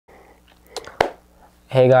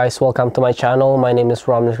Hey guys, welcome to my channel. My name is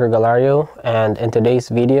Romnick Regalario, and in today's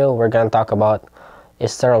video we're going to talk about a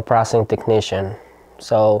sterile processing technician.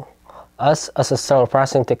 So us as a sterile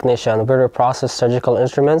processing technician, we reprocess surgical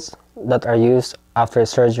instruments that are used after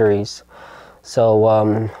surgeries.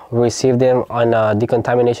 So we receive them on a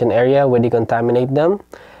decontamination area, we decontaminate them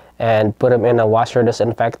and put them in a washer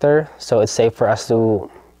disinfector so it's safe for us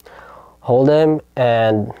to hold them,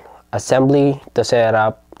 and assembly to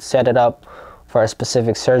set it up for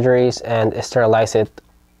specific surgeries and sterilize it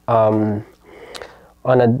on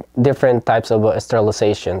different types of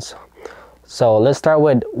sterilizations. So let's start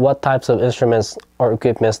with what types of instruments or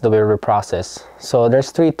equipments do we reprocess. So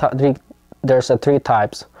there's three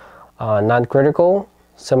types: non-critical,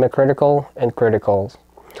 semi-critical, and critical.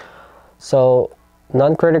 So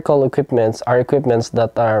non-critical equipments are equipments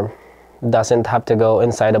that doesn't have to go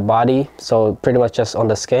inside the body, so pretty much just on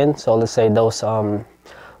the skin. So let's say those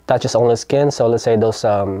touches only skin. So let's say those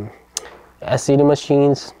SCD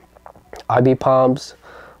machines, IV pumps,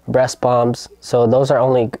 breast pumps. So those are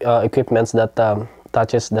only equipments that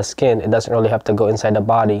touches the skin. It doesn't really have to go inside the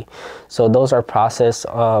body. So those are processed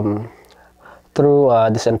through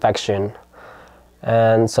disinfection.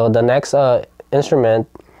 And so the next instrument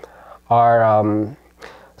are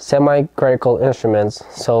semi-critical instruments.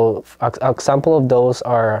 So an example of those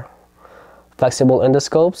are flexible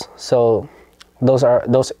endoscopes. So those are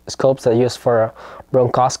those scopes that are used for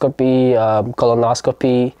bronchoscopy,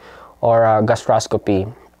 colonoscopy, or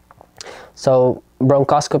gastroscopy. So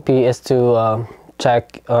bronchoscopy is to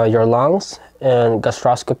check your lungs, and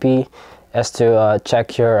gastroscopy is to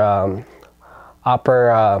check your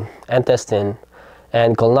upper intestine,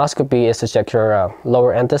 and colonoscopy is to check your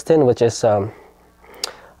lower intestine, which is a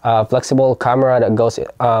flexible camera that goes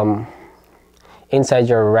inside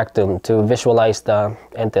your rectum to visualize the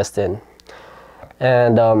intestine.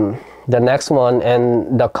 And the next one,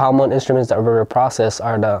 and the common instruments that we reprocess,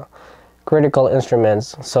 are the critical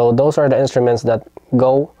instruments. So those are the instruments that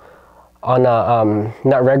go on a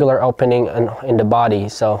not regular opening in the body.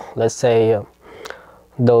 So let's say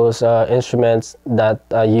those instruments that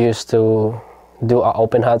are used to do an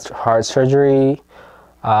open heart surgery,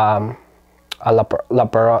 a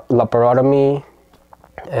laparotomy,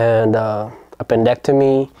 and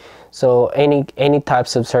appendectomy. So any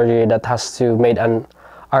types of surgery that has to make an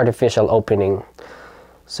artificial opening.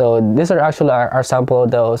 So these are actually our sample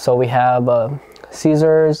of those. So we have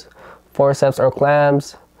scissors, forceps or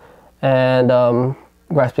clamps, and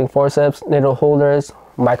grasping forceps, needle holders,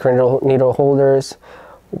 micro needle holders,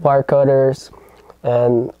 wire cutters,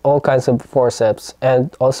 and all kinds of forceps,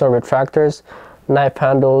 and also retractors, knife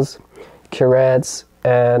handles, curettes,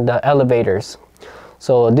 and elevators.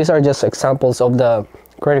 So these are just examples of the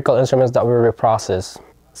critical instruments that we reprocess.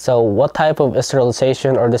 So what type of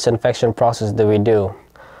sterilization or disinfection process do we do?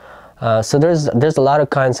 So there's a lot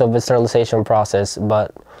of kinds of sterilization process,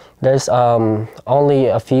 but there's only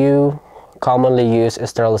a few commonly used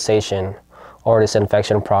sterilization or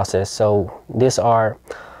disinfection process. So these are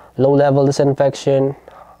low-level disinfection,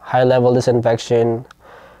 high-level disinfection,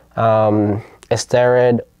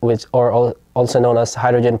 steroid, which or also known as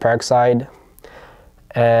hydrogen peroxide,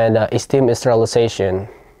 and steam sterilization.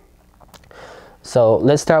 So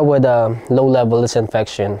let's start with low-level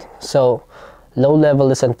disinfection. So low-level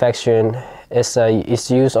disinfection is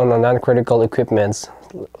used on the non-critical equipments,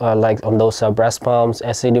 like on those breast pumps,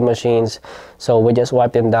 SCD machines. So we just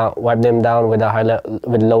wipe them down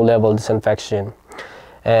with low-level disinfection.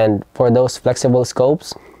 And for those flexible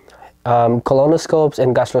scopes, colonoscopes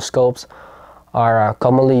and gastroscopes are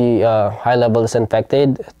commonly high-level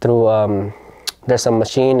disinfected through there's a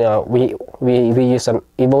machine, we use an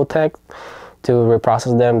Evotech to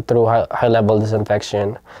reprocess them through high-level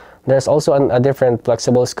disinfection. There's also a different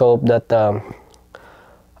flexible scope that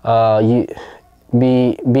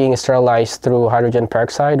being sterilized through hydrogen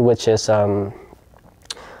peroxide, which is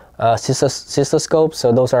cystoscope.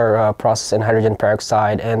 So those are processed in hydrogen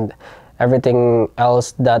peroxide, and everything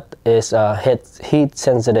else that is heat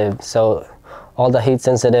sensitive. So all the heat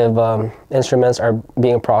sensitive instruments are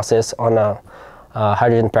being processed on a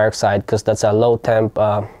hydrogen peroxide, because that's a low temp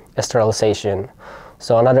sterilization.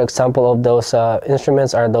 So another example of those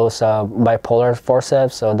instruments are those bipolar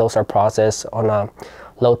forceps. So those are processed on a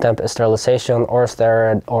low temp sterilization or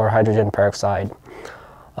steroid or hydrogen peroxide.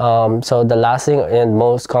 So the last thing and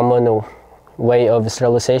most common way of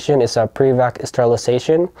sterilization is a pre-vac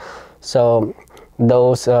sterilization. So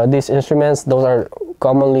these instruments, those are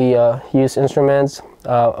commonly used instruments,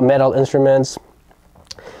 metal instruments.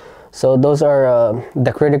 So those are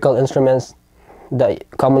the critical instruments that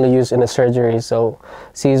commonly used in a surgery. So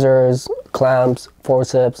scissors, clamps,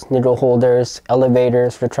 forceps, needle holders,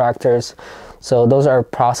 elevators, retractors. So those are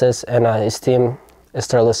process and steam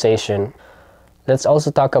sterilization. Let's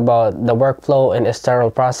also talk about the workflow in a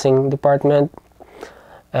sterile processing department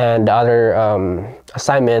and the other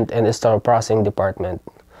assignment in the sterile processing department.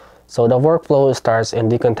 So the workflow starts in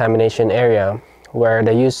decontamination area, where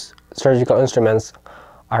the used surgical instruments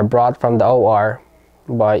are brought from the OR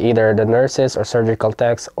by either the nurses or surgical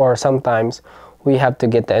techs, or sometimes we have to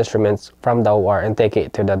get the instruments from the OR and take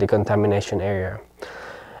it to the decontamination area.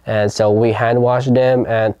 And so we hand wash them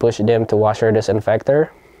and push them to washer disinfector,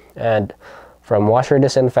 and from washer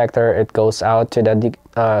disinfector it goes out to the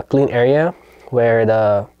clean area, where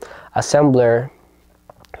the assembler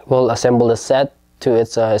will assemble the set to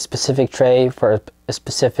its specific tray for a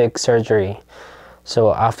specific surgery.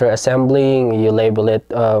 So after assembling, you label it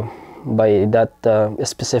by that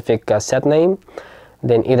specific set name.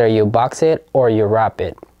 Then either you box it or you wrap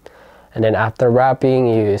it. And then after wrapping,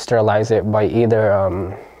 you sterilize it by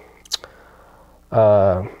either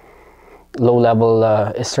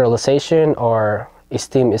low-level sterilization or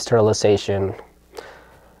steam sterilization.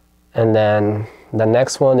 And then the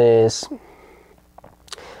next one is,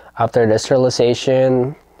 after the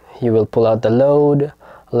sterilization, you will pull out the load,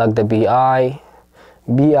 like the BI.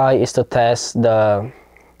 BI is to test the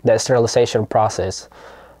sterilization process.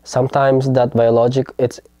 Sometimes that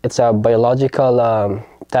it's a biological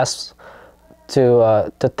test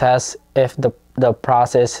to test if the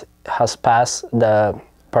process has passed the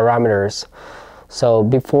parameters. So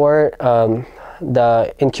before,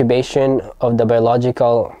 the incubation of the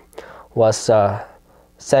biological was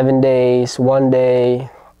 7 days, 1 day,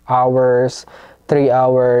 hours, 3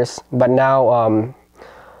 hours, but now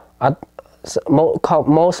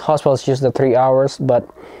most hospitals use the 3 hours, but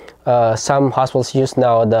some hospitals use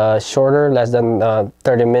now the shorter, less than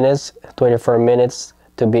 30 minutes, 24 minutes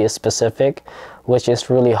to be specific, which is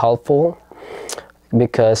really helpful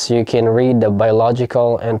because you can read the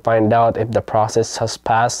biological and find out if the process has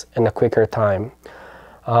passed in a quicker time.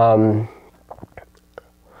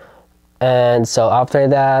 And so after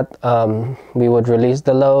that, we would release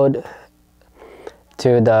the load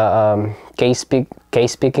to the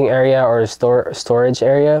case picking area or storage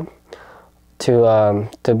area to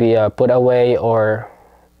be put away or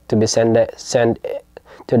to be sent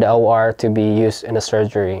to the OR to be used in the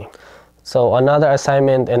surgery. So another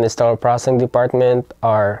assignment in the sterile processing department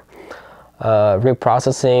are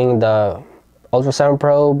reprocessing the ultrasound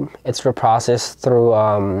probe. It's reprocessed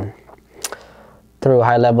through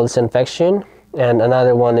high-level disinfection, and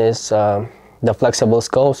another one is the flexible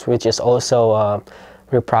scopes, which is also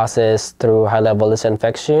reprocessed through high-level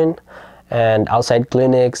disinfection. And outside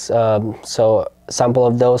clinics, so sample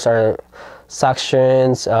of those are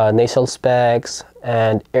suctions, nasal specs,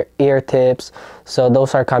 and ear tips. So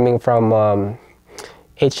those are coming from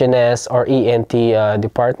HNS or ENT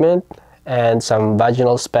department, and some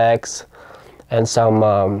vaginal specs, and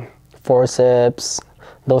some forceps.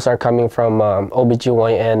 Those are coming from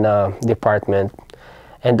OBGYN department.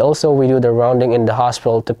 And also we do the rounding in the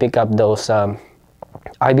hospital to pick up those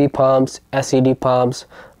IV pumps, SCD pumps,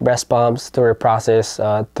 breast pumps to reprocess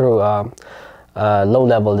through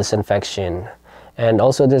low-level disinfection. And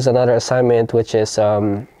also there's another assignment, which is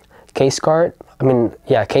case cart.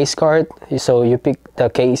 Case cart. So you pick the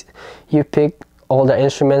case, you pick all the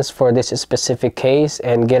instruments for this specific case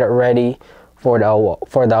and get it ready for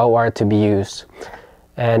the OR to be used.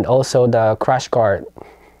 And also the crash cart.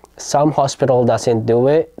 Some hospital doesn't do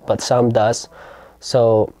it, but some does.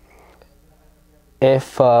 So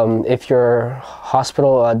if your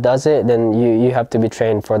hospital does it, then you have to be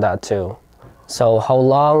trained for that too. So how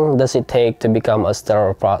long does it take to become a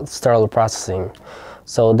sterile processing?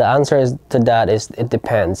 So the answer to that is it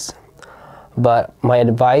depends. But my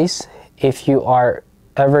advice, if you are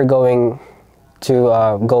ever going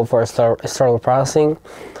to go for a sterile processing,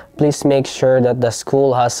 please make sure that the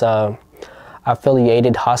school has a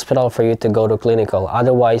affiliated hospital for you to go to clinical.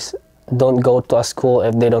 Otherwise, don't go to a school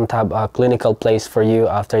if they don't have a clinical place for you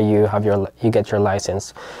after you get your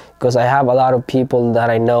license. Because I have a lot of people that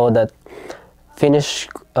I know that finish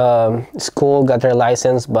school, got their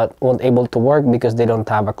license, but weren't able to work because they don't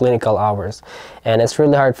have a clinical hours. And it's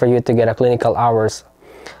really hard for you to get a clinical hours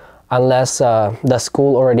unless the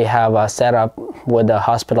school already have a setup with a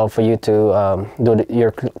hospital for you to do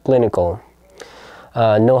your clinical.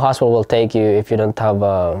 No hospital will take you if you don't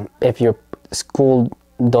have if your school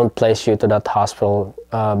don't place you to that hospital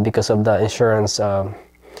because of the insurance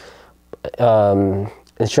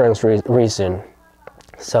reason.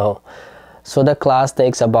 So the class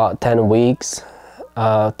takes about 10 weeks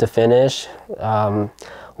to finish.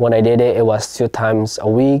 When I did it, it was 2 times a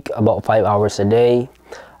week, about 5 hours a day.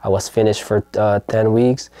 I was finished for 10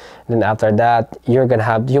 weeks. Then after that, you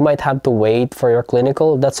might have to wait for your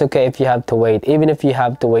clinical. That's okay if you have to wait. Even if you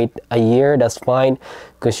have to wait a year, that's fine,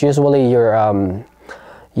 because usually your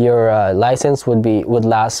license would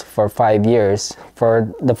last for 5 years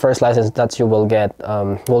for the first license that you will get.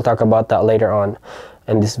 We'll talk about that later on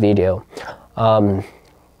in this video.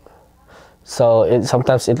 So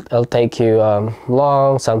sometimes it'll take you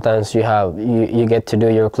long. Sometimes you get to do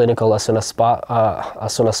your clinical as soon as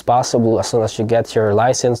possible, as soon as you get your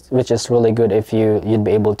license, which is really good if you'd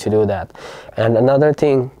be able to do that. And another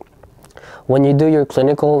thing, when you do your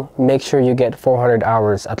clinical, make sure you get 400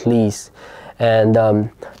 hours at least, and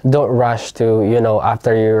don't rush to,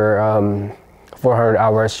 after your 400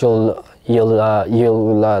 hours you'll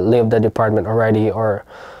leave the department already, or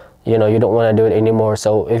you don't want to do it anymore.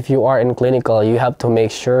 So if you are in clinical, you have to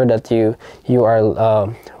make sure that you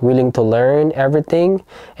are willing to learn everything,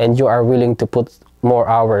 and you are willing to put more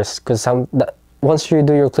hours, because once you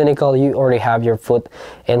do your clinical, you already have your foot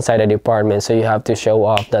inside the department, so you have to show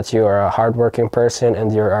off that you are a hardworking person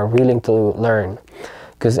and you are willing to learn,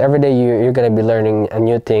 because every day you're going to be learning a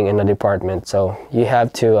new thing in the department. So you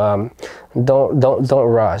have to don't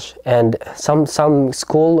rush. And some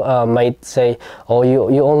school might say, oh,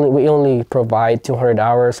 we only provide 200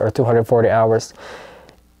 hours or 240 hours.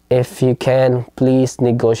 If you can, please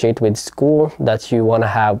negotiate with school that you want to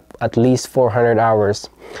have at least 400 hours.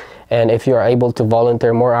 And if you are able to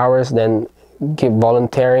volunteer more hours, then keep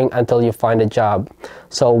volunteering until you find a job.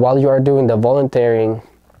 So while you are doing the volunteering,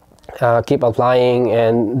 keep applying,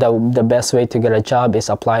 and the best way to get a job is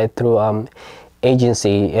apply through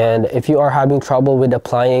agency. And if you are having trouble with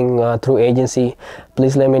applying through agency,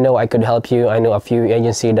 please let me know. I could help you. I know a few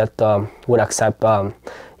agencies that would accept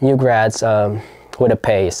new grads with a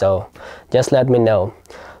pay, so just let me know.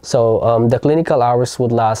 So the clinical hours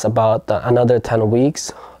would last about another 10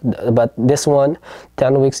 weeks, but this one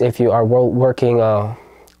 10 weeks if you are working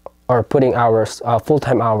or putting hours,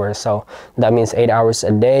 full-time hours. So that means 8 hours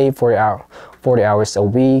a day, 40 hours a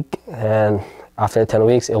week, and after 10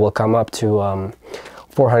 weeks it will come up to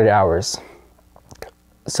 400 hours.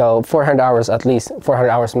 So 400 hours, at least 400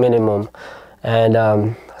 hours minimum.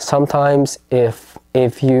 And sometimes if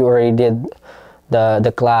you already did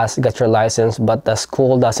the class, got your license, but the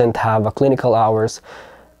school doesn't have a clinical hours,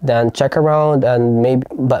 then check around, and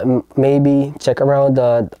maybe check around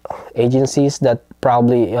the agencies that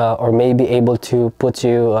probably or may be able to put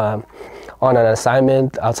you on an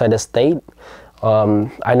assignment outside the state.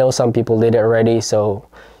 I know some people did it already, so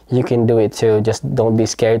you can do it too. Just don't be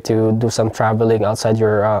scared to do some traveling outside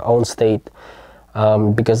your own state,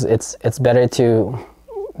 because it's better to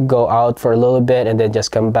go out for a little bit and then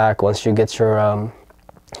just come back once you get your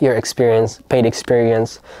experience, paid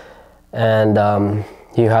experience, and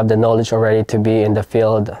you have the knowledge already to be in the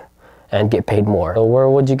field and get paid more. So where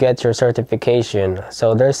would you get your certification?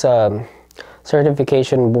 So there's a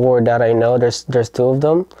certification board that I know. There's 2 of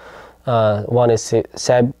them. One is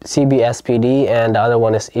CBSPD and the other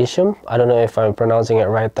one is ISHM. I don't know if I'm pronouncing it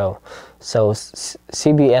right though. So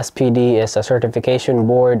CBSPD is a certification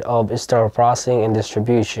board of sterile processing and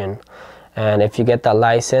distribution. And if you get that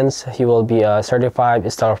license, you will be a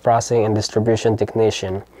certified sterile processing and distribution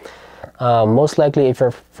technician. Most likely if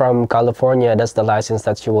you're from California, that's the license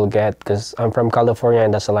that you will get, because I'm from California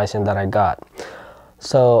and that's the license that I got.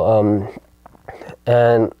 So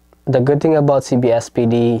and the good thing about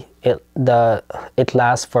CBSPD, it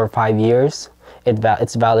lasts for 5 years.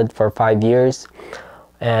 It's valid for 5 years,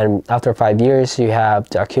 and after 5 years you have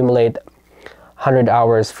to accumulate 100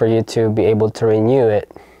 hours for you to be able to renew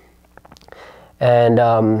it. And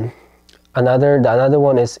the another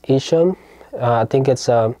one is ISHM. I think it's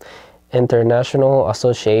International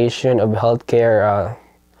Association of Healthcare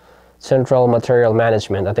Central Material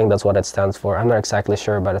Management. I think that's what it stands for. I'm not exactly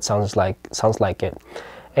sure, but it sounds like it.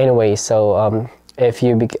 Anyway, so if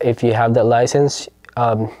you have that license,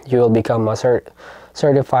 you will become a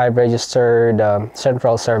certified registered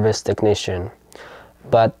central service technician.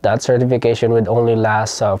 But that certification would only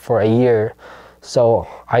last for a year. So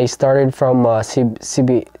I started from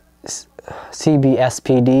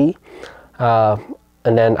CBSPD,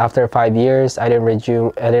 and then after 5 years, I didn't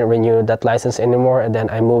renew that license anymore, and then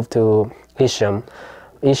I moved to ISHM.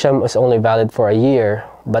 ISHM is only valid for a year,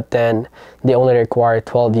 but then they only require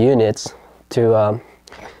 12 units to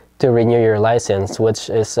renew your license, which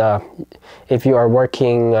is if you are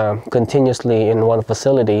working continuously in one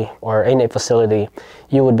facility or in a facility,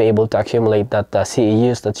 you would be able to accumulate that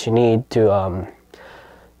CEUs that you need to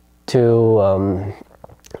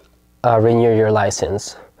renew your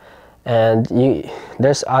license. And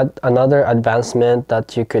there's another advancement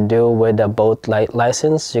that you could do with a both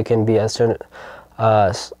license. You can be a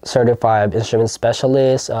certified instrument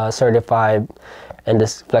specialist, certified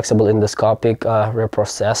flexible endoscopic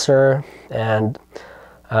reprocessor, and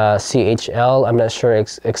CHL. I'm not sure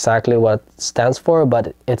exactly what it stands for,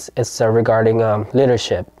 but it's regarding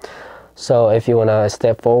leadership. So if you want to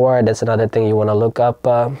step forward, that's another thing you want to look up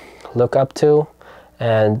to,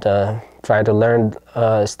 and try to learn,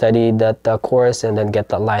 study that course, and then get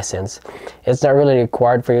the license. It's not really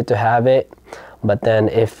required for you to have it, but then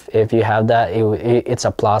if you have that, it's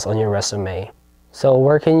a plus on your resume. So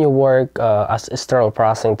where can you work as a sterile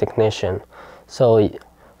processing technician? So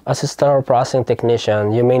as a sterile processing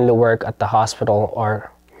technician, you mainly work at the hospital,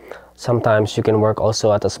 or sometimes you can work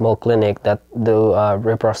also at a small clinic that do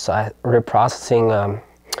reprocessing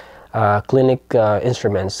clinic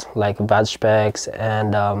instruments like vag specs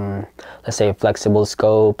and let's say flexible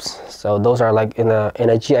scopes. So those are like in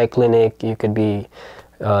a GI clinic, you could be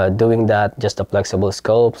doing that, just the flexible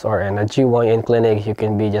scopes, or in a GYN clinic you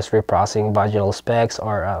can be just reprocessing vaginal specs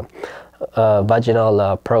or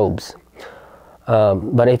vaginal probes.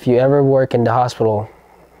 But if you ever work in the hospital,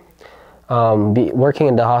 working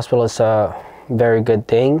in the hospital is a very good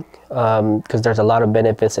thing, because there's a lot of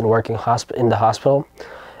benefits in working in the hospital.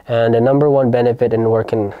 And the number one benefit in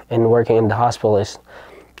working in the hospital is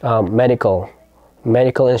medical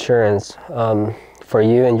insurance for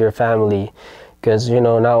you and your family. Because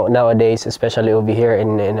nowadays, especially over here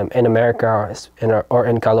in America or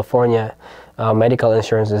in California, medical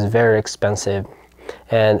insurance is very expensive,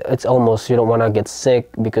 and it's almost, you don't want to get sick,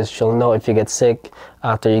 because you'll know if you get sick,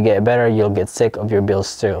 after you get better, you'll get sick of your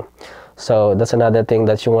bills too. So that's another thing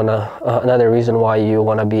that you wanna, another reason why you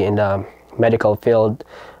wanna be in the medical field.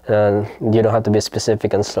 And you don't have to be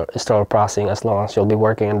specific in sterile processing, as long as you'll be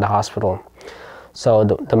working in the hospital. So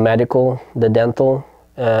the medical, the dental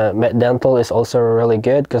is also really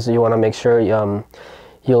good, because you want to make sure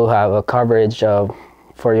you'll have a coverage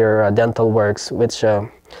for your dental works, which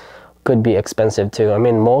could be expensive too. I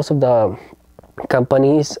mean, most of the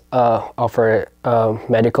companies offer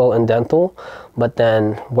medical and dental, but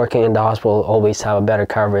then working in the hospital always have a better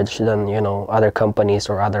coverage than other companies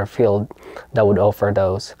or other field that would offer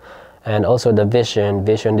those. And also the vision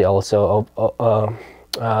they also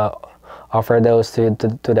offer those to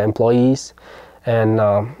the employees. And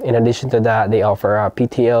in addition to that, they offer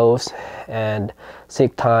PTOs and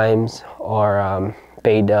sick times, or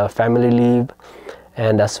paid family leave,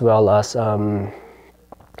 and as well as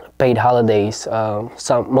paid holidays.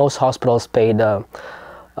 Most hospitals paid all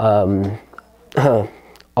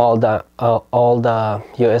the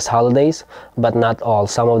US holidays, but not all.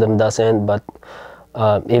 Some of them doesn't, but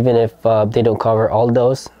even if they don't cover all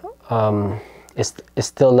those, it's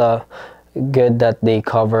still good that they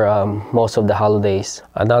cover most of the holidays.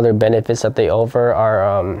 Another benefits that they offer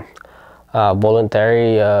are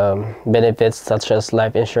voluntary benefits, such as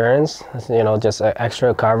life insurance, just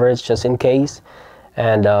extra coverage just in case,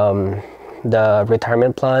 and the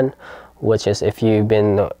retirement plan, which is if you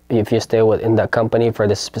stay within that company for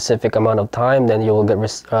this specific amount of time, then you will get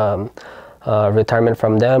retirement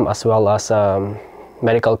from them, as well as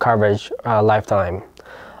medical coverage lifetime.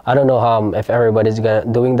 I don't know if everybody's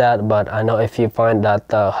doing that, but I know if you find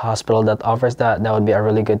that hospital that offers that would be a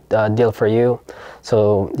really good deal for you.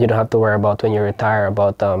 So you don't have to worry about when you retire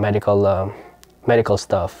about medical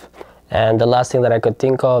stuff. And the last thing that I could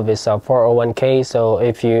think of is 401k. So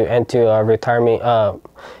if you into retirement,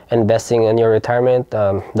 investing in your retirement,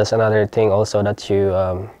 that's another thing also that you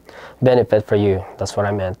benefit for you. That's what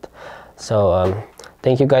I meant. So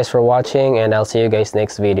thank you guys for watching, and I'll see you guys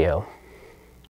next video.